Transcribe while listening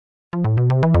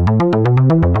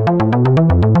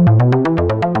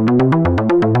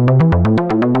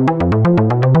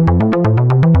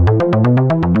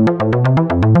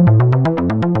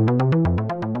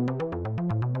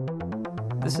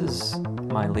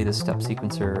latest step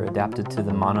sequencer adapted to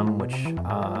the monome, which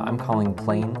I'm calling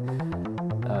plane.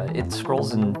 It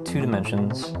scrolls in 2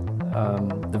 dimensions.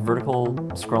 The vertical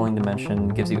scrolling dimension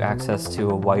gives you access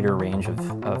to a wider range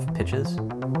of pitches.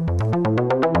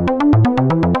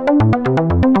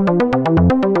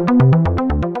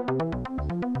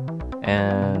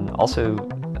 And also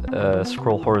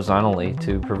scroll horizontally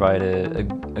to provide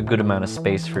a good amount of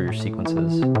space for your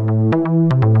sequences.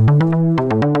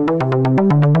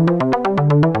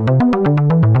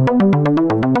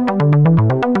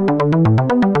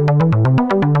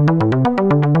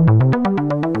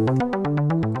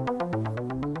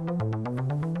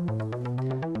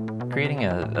 Creating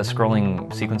a scrolling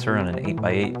sequencer on an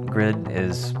 8x8 grid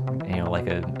is, like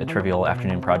a trivial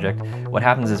afternoon project. What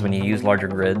happens is when you use larger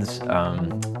grids,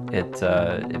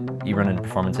 you run into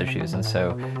performance issues, and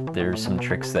so there's some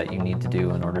tricks that you need to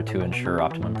do in order to ensure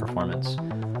optimum performance.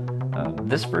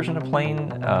 This version of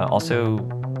Plane also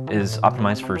is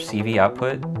optimized for CV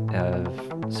output.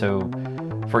 So,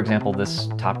 for example, this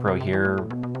top row here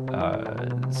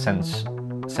sends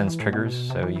triggers,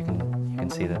 so you can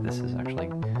see that this is actually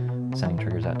sending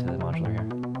triggers out to the modular here.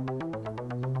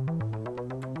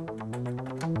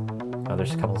 Oh,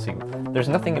 there's a couple of there's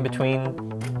nothing in between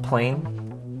Plane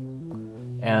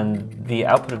and the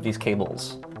output of these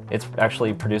cables. It's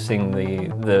actually producing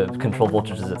the control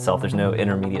voltages itself. There's no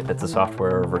intermediate bits of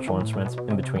software or virtual instruments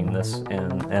in between this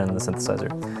and the synthesizer.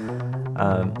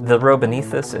 The row beneath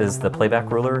this is the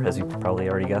Playback Roller, as you probably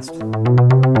already guessed.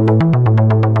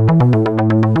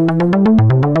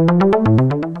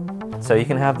 So you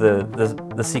can have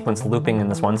the sequence looping in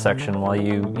this one section while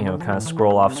you kind of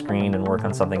scroll off screen and work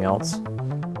on something else.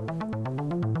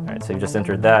 All right, so you just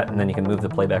entered that, and then you can move the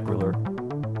Playback Ruler.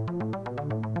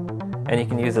 And you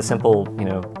can use a simple,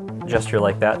 gesture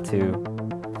like that to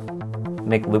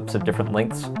make loops of different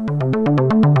lengths.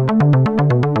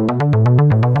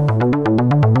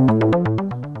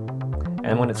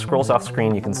 And when it scrolls off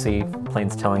screen, you can see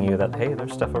Plane's telling you that, hey,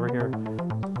 there's stuff over here.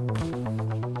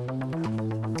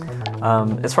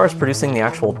 As far as producing the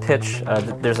actual pitch,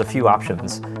 there's a few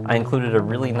options. I included a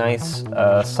really nice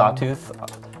Sawtooth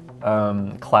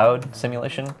cloud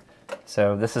simulation.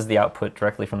 So this is the output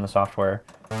directly from the software,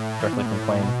 directly from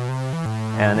Plane.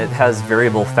 And it has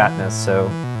variable fatness, so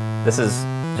this is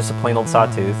just a plain old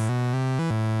Sawtooth.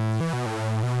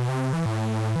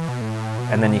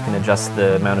 And then you can adjust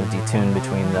the amount of detune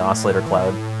between the oscillator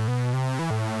cloud.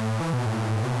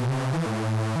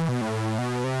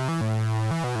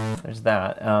 There's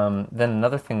that. Then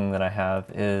another thing that I have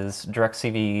is direct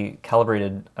CV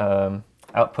calibrated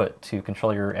output to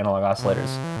control your analog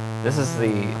oscillators. This is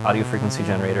the audio frequency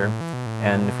generator,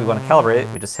 and if we want to calibrate it,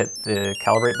 we just hit the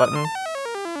calibrate button.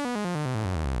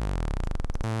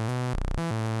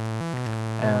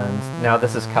 And now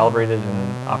this is calibrated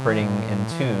and operating in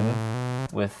tune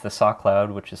with the saw cloud,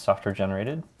 which is software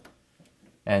generated.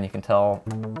 And you can tell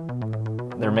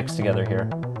they're mixed together here,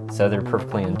 so they're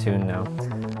perfectly in tune now.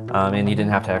 And you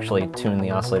didn't have to actually tune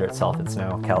the oscillator itself, it's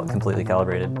now completely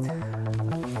calibrated.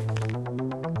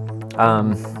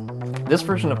 This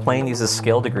version of Plane uses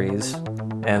scale degrees,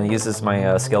 and it uses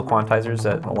my scale quantizers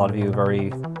that a lot of you are already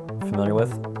familiar with.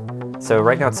 So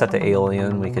right now it's set to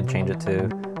Aeolian. We could change it to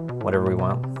whatever we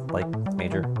want, like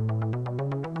major.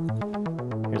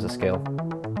 Here's a scale.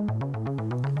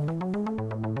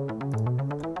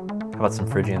 How about some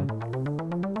Phrygian?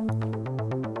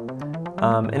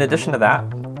 In addition to that,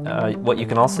 what you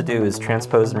can also do is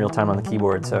transpose in real time on the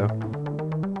keyboard. So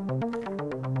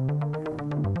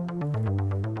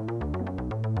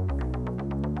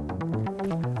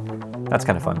that's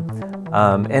kind of fun.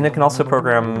 And it can also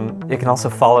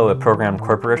follow a programmed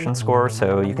corporation score,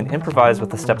 so you can improvise with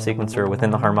the step sequencer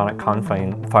within the harmonic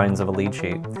confines of a lead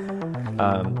sheet.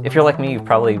 If you're like me, you've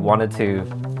probably wanted to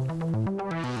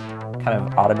kind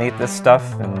of automate this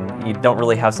stuff, and you don't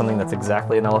really have something that's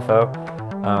exactly an LFO.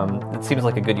 It seems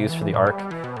like a good use for the arc.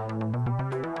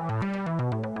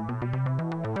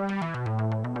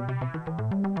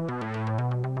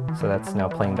 So that's now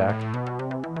playing back.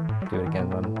 Do it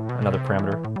again on another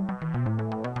parameter.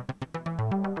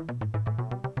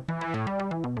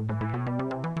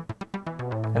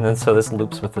 And then so this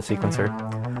loops with the sequencer.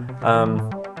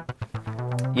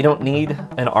 You don't need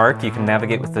an arc, you can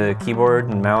navigate with the keyboard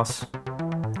and mouse.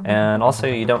 And also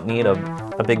you don't need a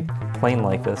big plane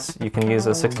like this. You can use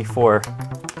a 64,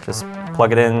 just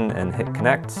plug it in and hit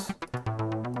connect.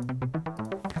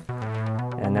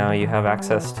 And now you have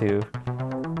access to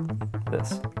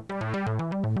this.